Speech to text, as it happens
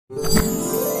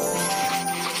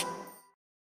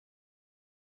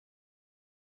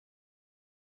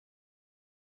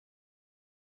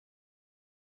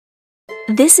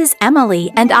This is Emily,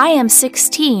 and I am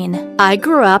 16. I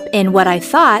grew up in what I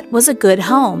thought was a good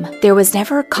home. There was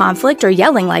never conflict or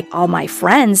yelling like all my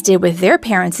friends did with their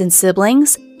parents and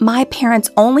siblings. My parents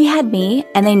only had me,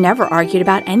 and they never argued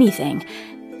about anything.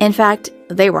 In fact,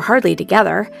 they were hardly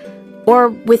together. Or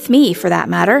with me, for that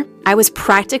matter. I was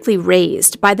practically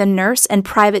raised by the nurse and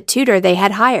private tutor they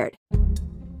had hired.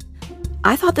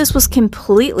 I thought this was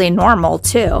completely normal,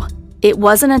 too. It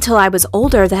wasn't until I was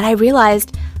older that I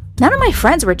realized none of my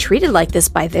friends were treated like this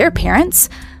by their parents.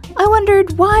 I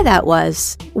wondered why that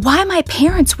was. Why my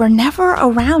parents were never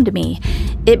around me.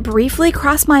 It briefly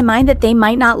crossed my mind that they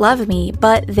might not love me,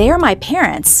 but they're my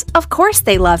parents. Of course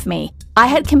they love me. I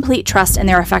had complete trust in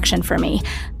their affection for me.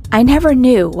 I never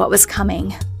knew what was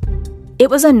coming. It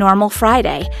was a normal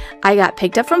Friday. I got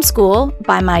picked up from school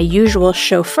by my usual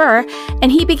chauffeur,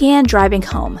 and he began driving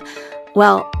home.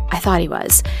 Well, I thought he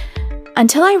was.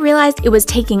 Until I realized it was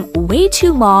taking way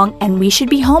too long and we should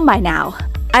be home by now.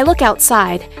 I look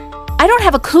outside. I don't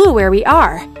have a clue where we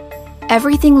are.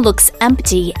 Everything looks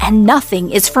empty and nothing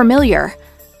is familiar.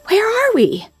 Where are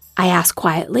we? I ask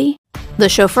quietly. The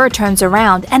chauffeur turns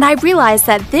around and I realize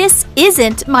that this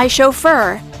isn't my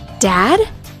chauffeur. Dad?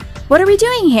 What are we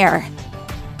doing here?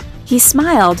 He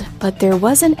smiled, but there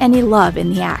wasn't any love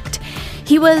in the act.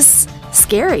 He was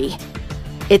scary.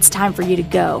 It's time for you to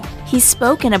go. He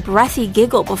spoke in a breathy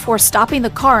giggle before stopping the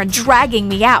car and dragging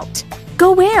me out.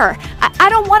 Go where? I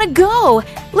don't want to go.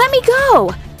 Let me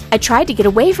go. I tried to get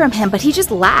away from him, but he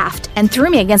just laughed and threw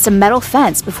me against a metal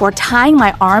fence before tying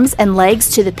my arms and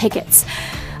legs to the pickets.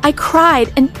 I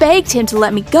cried and begged him to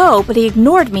let me go, but he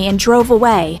ignored me and drove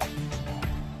away.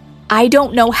 I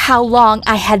don't know how long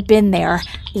I had been there,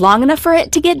 long enough for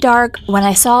it to get dark when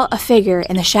I saw a figure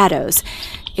in the shadows.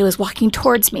 It was walking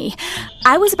towards me.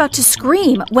 I was about to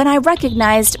scream when I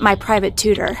recognized my private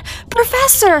tutor.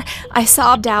 "Professor!" I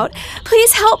sobbed out.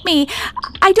 "Please help me.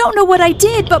 I don't know what I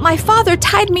did, but my father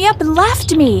tied me up and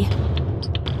left me."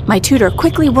 My tutor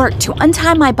quickly worked to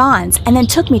untie my bonds and then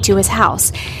took me to his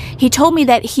house. He told me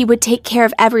that he would take care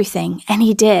of everything, and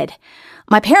he did.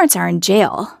 My parents are in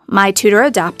jail. My tutor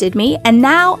adopted me, and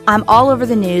now I'm all over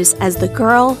the news as the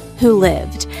girl who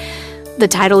lived. The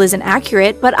title isn't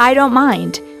accurate, but I don't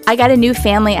mind. I got a new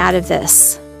family out of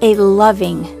this. A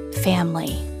loving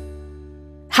family.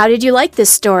 How did you like this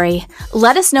story?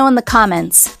 Let us know in the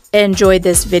comments. Enjoyed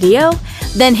this video?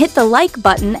 Then hit the like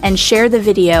button and share the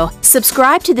video.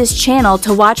 Subscribe to this channel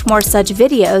to watch more such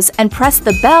videos and press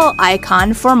the bell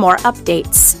icon for more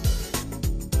updates.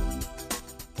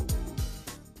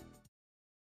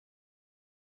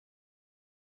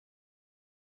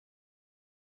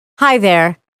 Hi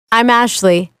there, I'm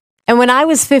Ashley, and when I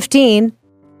was 15,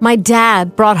 my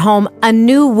dad brought home a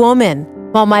new woman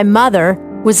while my mother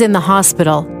was in the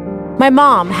hospital. My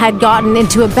mom had gotten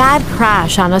into a bad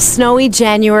crash on a snowy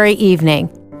January evening.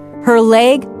 Her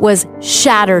leg was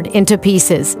shattered into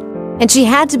pieces, and she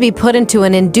had to be put into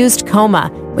an induced coma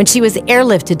when she was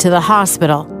airlifted to the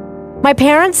hospital. My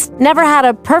parents never had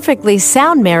a perfectly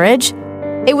sound marriage.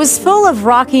 It was full of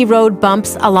rocky road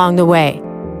bumps along the way.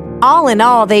 All in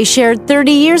all, they shared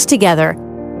 30 years together,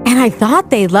 and I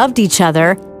thought they loved each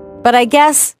other, but I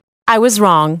guess I was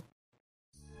wrong.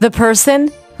 The person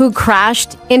who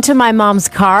crashed into my mom's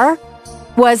car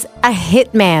was a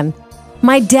hitman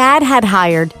my dad had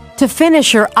hired to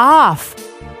finish her off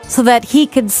so that he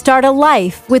could start a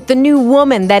life with the new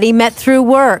woman that he met through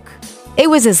work. It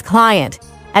was his client,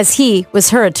 as he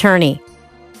was her attorney.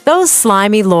 Those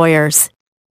slimy lawyers.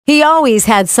 He always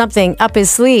had something up his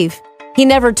sleeve. He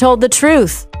never told the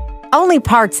truth, only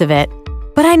parts of it.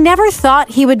 But I never thought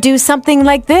he would do something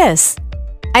like this.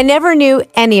 I never knew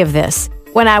any of this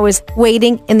when I was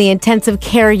waiting in the intensive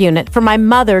care unit for my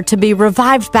mother to be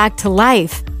revived back to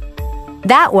life.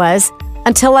 That was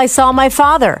until I saw my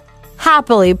father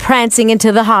happily prancing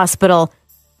into the hospital.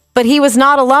 But he was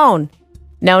not alone.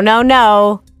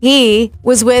 No. He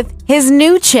was with his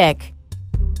new chick.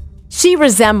 She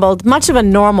resembled much of a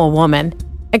normal woman,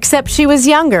 except she was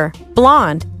younger,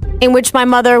 blonde, in which my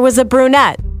mother was a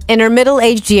brunette in her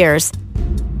middle-aged years.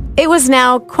 It was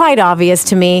now quite obvious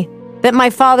to me that my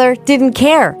father didn't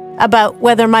care about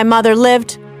whether my mother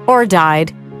lived or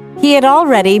died. He had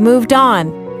already moved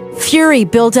on. Fury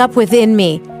built up within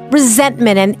me.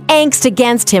 Resentment and angst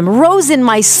against him rose in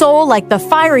my soul like the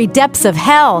fiery depths of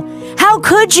hell. "How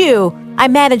could you?" I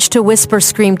managed to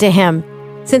whisper-scream to him,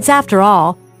 since after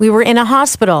all, we were in a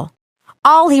hospital.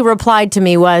 All he replied to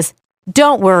me was,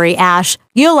 "Don't worry, Ash,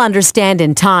 you'll understand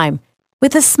in time,"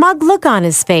 with a smug look on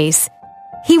his face.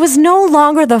 He was no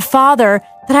longer the father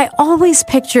that I always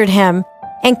pictured him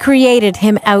and created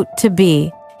him out to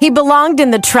be. He belonged in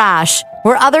the trash,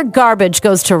 where other garbage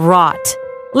goes to rot.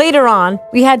 Later on,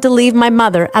 we had to leave my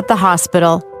mother at the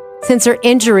hospital since her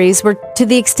injuries were to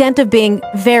the extent of being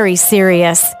very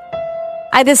serious.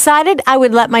 I decided I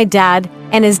would let my dad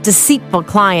and his deceitful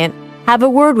client have a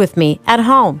word with me at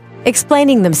home,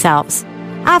 explaining themselves.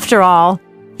 After all,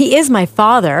 he is my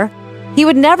father. He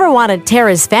would never want to tear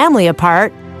his family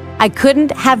apart. I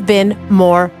couldn't have been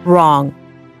more wrong.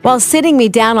 While sitting me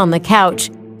down on the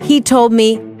couch, he told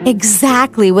me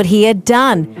exactly what he had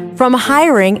done, from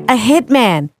hiring a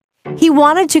hitman. He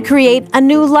wanted to create a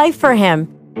new life for him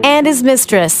and his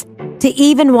mistress, to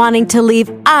even wanting to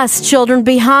leave us children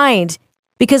behind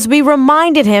because we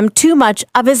reminded him too much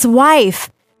of his wife,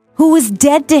 who was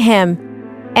dead to him,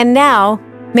 and now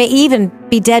may even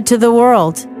be dead to the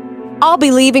world. I'll be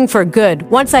leaving for good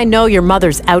once I know your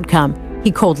mother's outcome,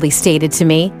 he coldly stated to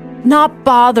me, not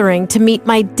bothering to meet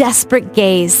my desperate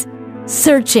gaze,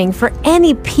 searching for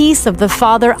any piece of the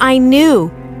father I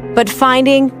knew, but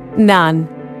finding none.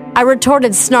 I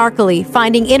retorted snarkily,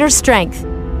 finding inner strength.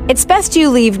 It's best you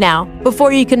leave now,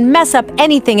 before you can mess up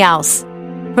anything else.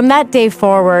 From that day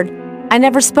forward, I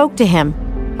never spoke to him,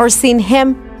 or seen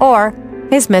him or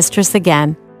his mistress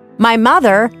again. My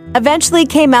mother eventually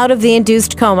came out of the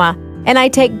induced coma, and I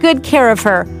take good care of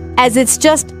her, as it's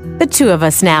just the two of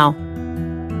us now.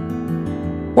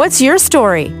 What's your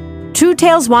story? True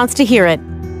Tales wants to hear it.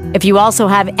 If you also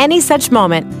have any such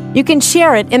moment, you can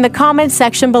share it in the comments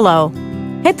section below.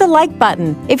 Hit the like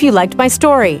button if you liked my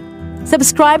story.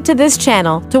 Subscribe to this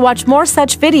channel to watch more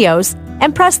such videos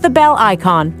and press the bell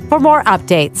icon for more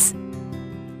updates.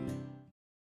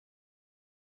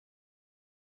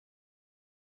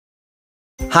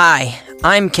 Hi,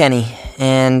 I'm Kenny,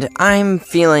 and I'm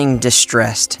feeling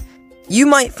distressed. You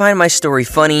might find my story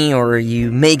funny, or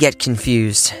you may get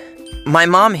confused. My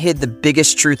mom hid the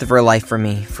biggest truth of her life from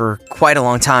me for quite a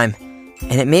long time,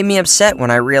 and it made me upset when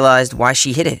I realized why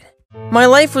she hid it. My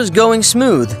life was going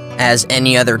smooth, as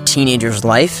any other teenager's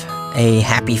life. A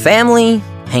happy family,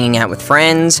 hanging out with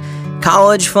friends,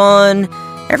 college fun,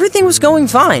 everything was going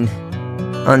fine.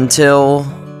 Until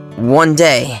one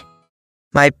day,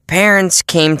 my parents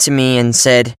came to me and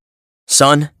said,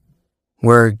 "Son,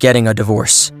 we're getting a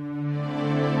divorce."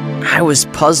 I was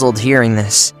puzzled hearing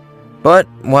this, but,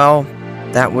 well,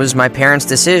 that was my parents'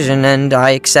 decision and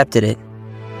I accepted it.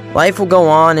 Life will go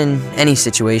on in any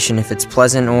situation if it's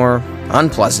pleasant or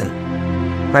unpleasant.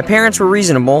 My parents were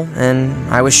reasonable, and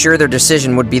I was sure their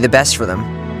decision would be the best for them.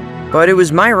 But it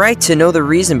was my right to know the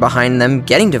reason behind them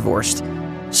getting divorced.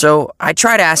 So I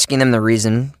tried asking them the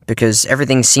reason, because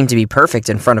everything seemed to be perfect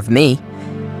in front of me.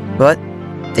 But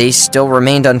they still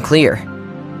remained unclear.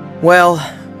 Well,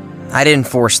 I didn't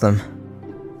force them.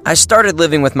 I started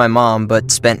living with my mom,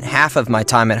 but spent half of my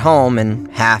time at home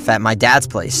and half at my dad's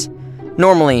place.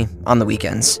 Normally on the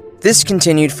weekends. This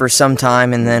continued for some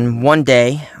time, and then one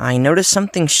day, I noticed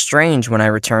something strange when I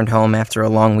returned home after a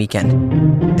long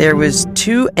weekend. There was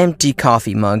 2 empty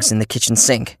coffee mugs in the kitchen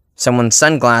sink, someone's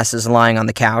sunglasses lying on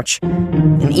the couch,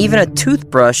 and even a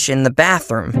toothbrush in the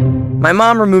bathroom. My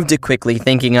mom removed it quickly,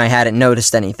 thinking I hadn't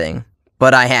noticed anything,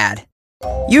 but I had.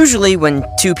 Usually when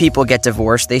 2 people get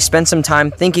divorced, they spend some time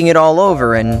thinking it all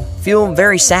over and feel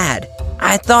very sad.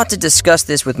 I thought to discuss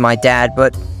this with my dad,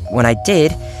 but when I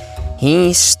did,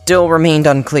 he still remained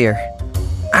unclear.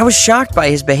 I was shocked by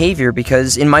his behavior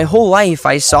because in my whole life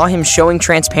I saw him showing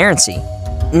transparency.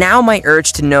 Now my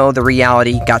urge to know the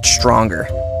reality got stronger.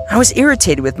 I was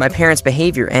irritated with my parents'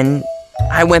 behavior and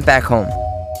I went back home.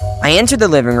 I entered the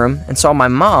living room and saw my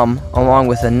mom along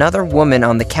with another woman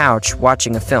on the couch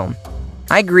watching a film.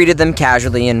 I greeted them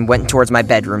casually and went towards my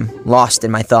bedroom, lost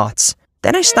in my thoughts.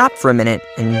 Then I stopped for a minute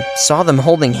and saw them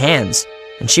holding hands,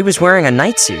 and she was wearing a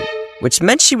nightsuit, which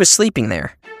meant she was sleeping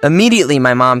there. Immediately,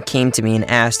 my mom came to me and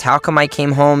asked how come I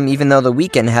came home even though the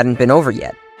weekend hadn't been over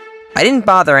yet. I didn't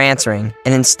bother answering,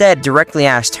 and instead directly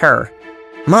asked her,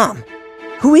 "Mom,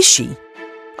 who is she?"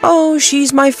 "Oh,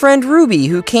 she's my friend Ruby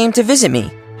who came to visit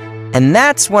me." And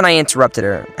that's when I interrupted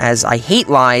her, as I hate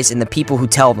lies and the people who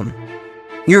tell them.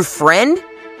 "Your friend?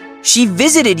 She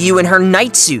visited you in her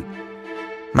nightsuit."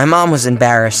 My mom was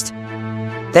embarrassed.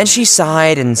 Then she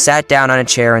sighed and sat down on a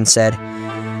chair and said,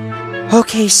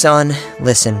 "Okay, son,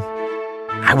 listen."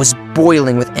 I was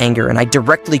boiling with anger and I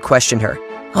directly questioned her.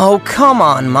 "Oh, come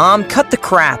on, Mom, cut the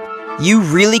crap. You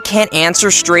really can't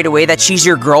answer straight away that she's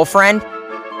your girlfriend?"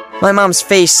 My mom's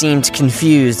face seemed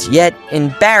confused, yet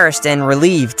embarrassed and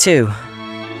relieved too.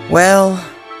 Well,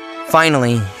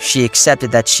 finally, she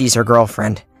accepted that she's her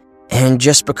girlfriend. And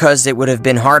just because it would have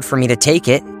been hard for me to take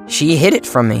it, she hid it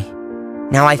from me.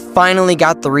 Now I finally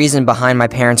got the reason behind my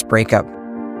parents' breakup.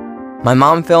 My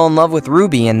mom fell in love with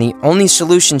Ruby, and the only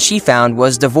solution she found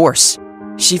was divorce.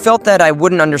 She felt that I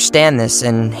wouldn't understand this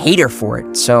and hate her for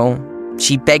it, so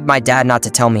she begged my dad not to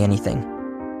tell me anything.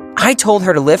 I told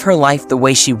her to live her life the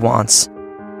way she wants.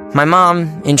 My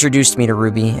mom introduced me to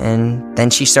Ruby, and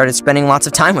then she started spending lots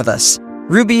of time with us.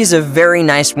 Ruby is a very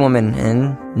nice woman,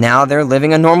 and now they're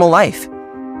living a normal life.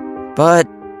 But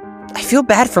I feel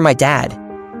bad for my dad.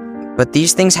 But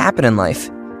these things happen in life.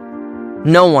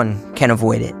 No one can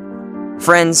avoid it.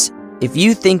 Friends, if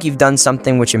you think you've done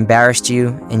something which embarrassed you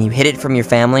and you hid it from your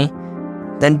family,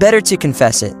 then better to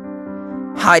confess it.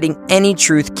 Hiding any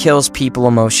truth kills people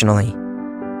emotionally.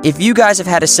 If you guys have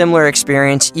had a similar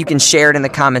experience, you can share it in the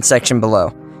comment section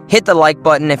below. Hit the like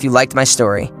button if you liked my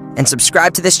story, and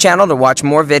subscribe to this channel to watch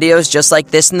more videos just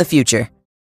like this in the future.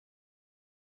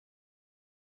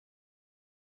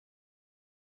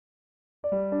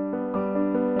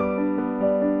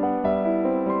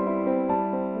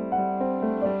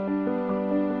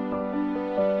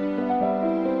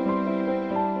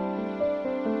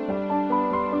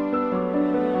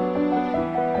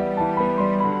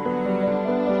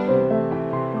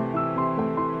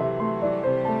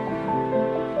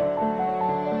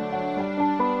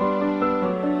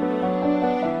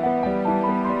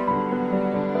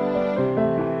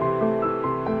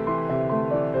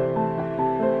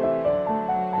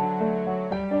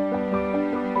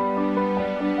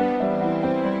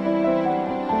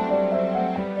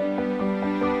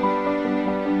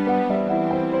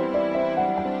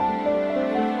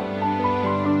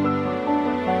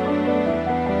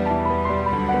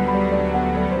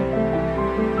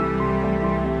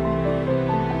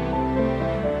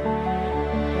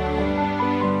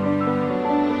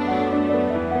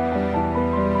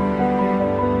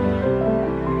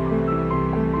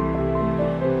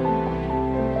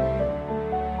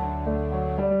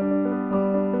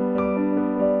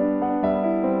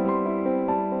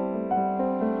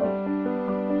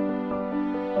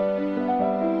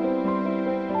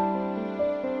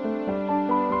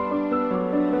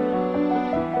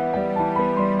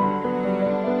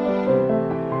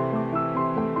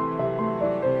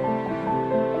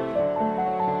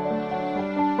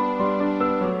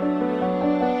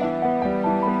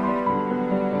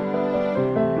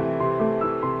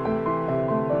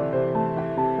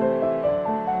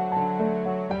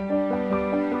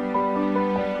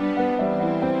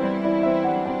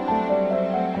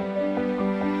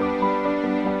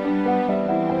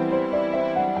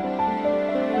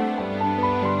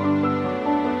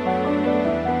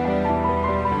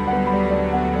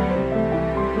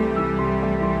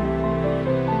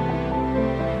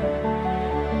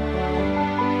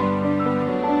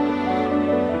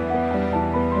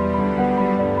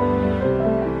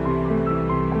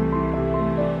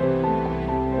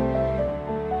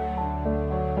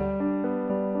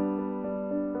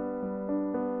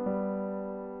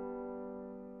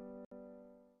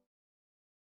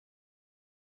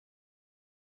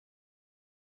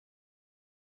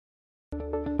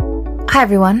 Hi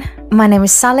everyone, my name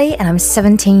is Sally and I'm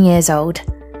 17 years old.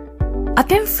 I've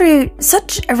been through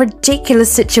such a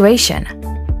ridiculous situation.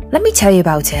 Let me tell you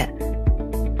about it.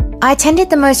 I attended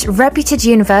the most reputed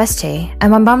university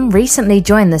and my mum recently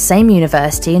joined the same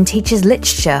university and teaches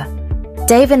literature.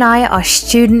 Dave and I are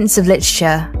students of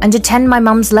literature and attend my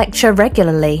mum's lecture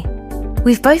regularly.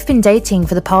 We've both been dating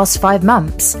for the past 5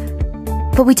 months,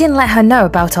 but we didn't let her know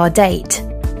about our date.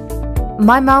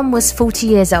 My mum was 40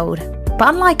 years old,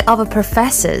 but unlike other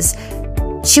professors,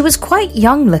 she was quite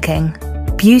young looking,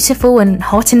 beautiful and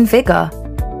hot in figure.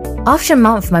 After a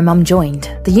month my mum joined,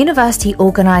 the university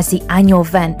organised the annual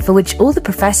event for which all the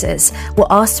professors were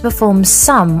asked to perform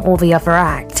some or the other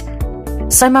act.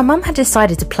 So my mum had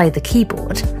decided to play the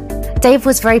keyboard. Dave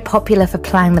was very popular for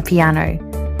playing the piano,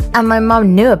 and my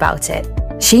mum knew about it.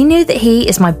 She knew that he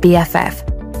is my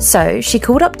BFF, so she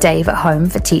called up Dave at home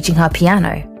for teaching her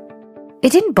piano.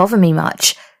 It didn't bother me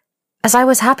much, as I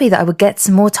was happy that I would get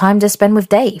some more time to spend with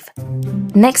Dave.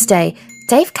 Next day,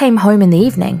 Dave came home in the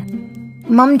evening.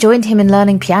 Mum joined him in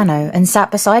learning piano and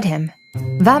sat beside him.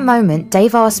 That moment,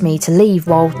 Dave asked me to leave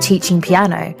while teaching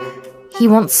piano. He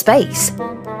wants space.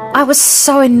 I was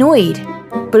so annoyed,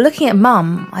 but looking at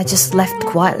Mum, I just left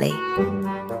quietly.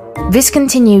 This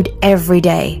continued every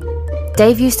day.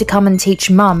 Dave used to come and teach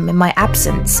Mum in my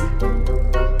absence.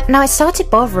 Now it started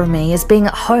bothering me as being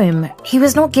at home, he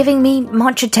was not giving me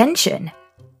much attention.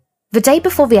 The day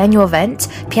before the annual event,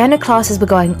 piano classes were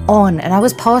going on and I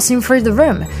was passing through the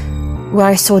room, where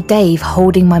I saw Dave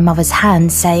holding my mother's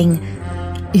hand saying,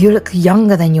 "You look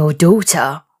younger than your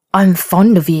daughter. I'm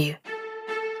fond of you."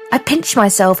 I pinched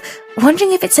myself,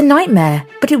 wondering if it's a nightmare,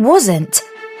 but it wasn't.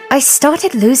 I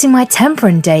started losing my temper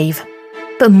on Dave,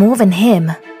 but more than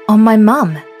him, on my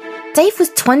mum. Dave was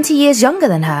 20 years younger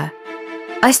than her.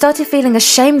 I started feeling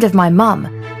ashamed of my mum.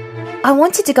 I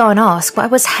wanted to go and ask, but I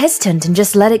was hesitant and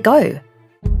just let it go.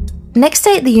 Next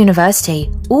day at the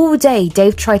university, all day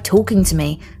Dave tried talking to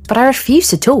me, but I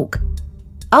refused to talk.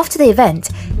 After the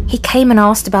event, he came and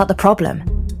asked about the problem.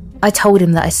 I told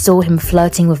him that I saw him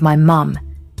flirting with my mum.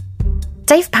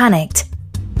 Dave panicked,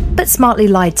 but smartly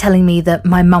lied, telling me that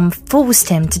my mum forced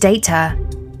him to date her,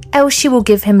 else she will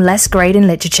give him less grade in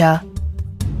literature.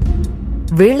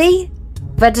 Really?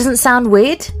 That doesn't sound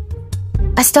weird?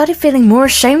 I started feeling more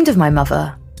ashamed of my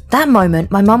mother. That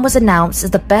moment, my mum was announced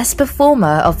as the best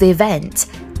performer of the event,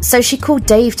 so she called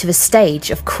Dave to the stage.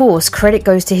 Of course, credit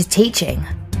goes to his teaching.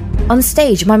 On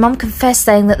stage, my mum confessed,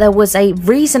 saying that there was a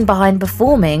reason behind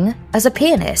performing as a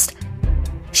pianist.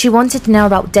 She wanted to know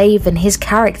about Dave and his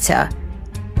character.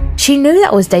 She knew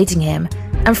that I was dating him,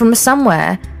 and from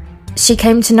somewhere, she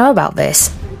came to know about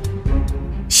this.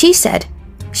 She said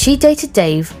she dated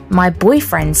Dave, my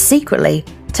boyfriend, secretly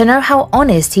to know how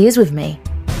honest he is with me,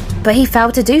 but he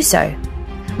failed to do so.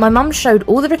 My mum showed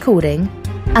all the recording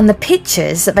and the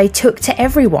pictures that they took to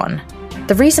everyone.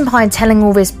 The reason behind telling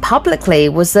all this publicly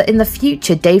was that in the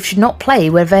future Dave should not play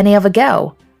with any other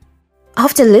girl.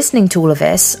 After listening to all of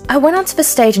this, I went onto the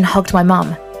stage and hugged my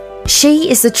mum. She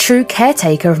is the true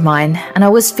caretaker of mine, and I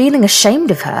was feeling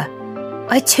ashamed of her.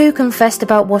 I too confessed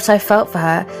about what I felt for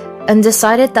her and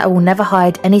decided that I will never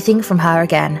hide anything from her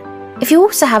again. If you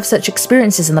also have such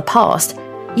experiences in the past,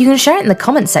 you can share it in the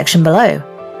comment section below.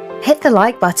 Hit the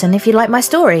like button if you like my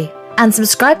story, and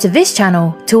subscribe to this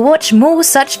channel to watch more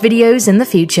such videos in the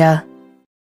future.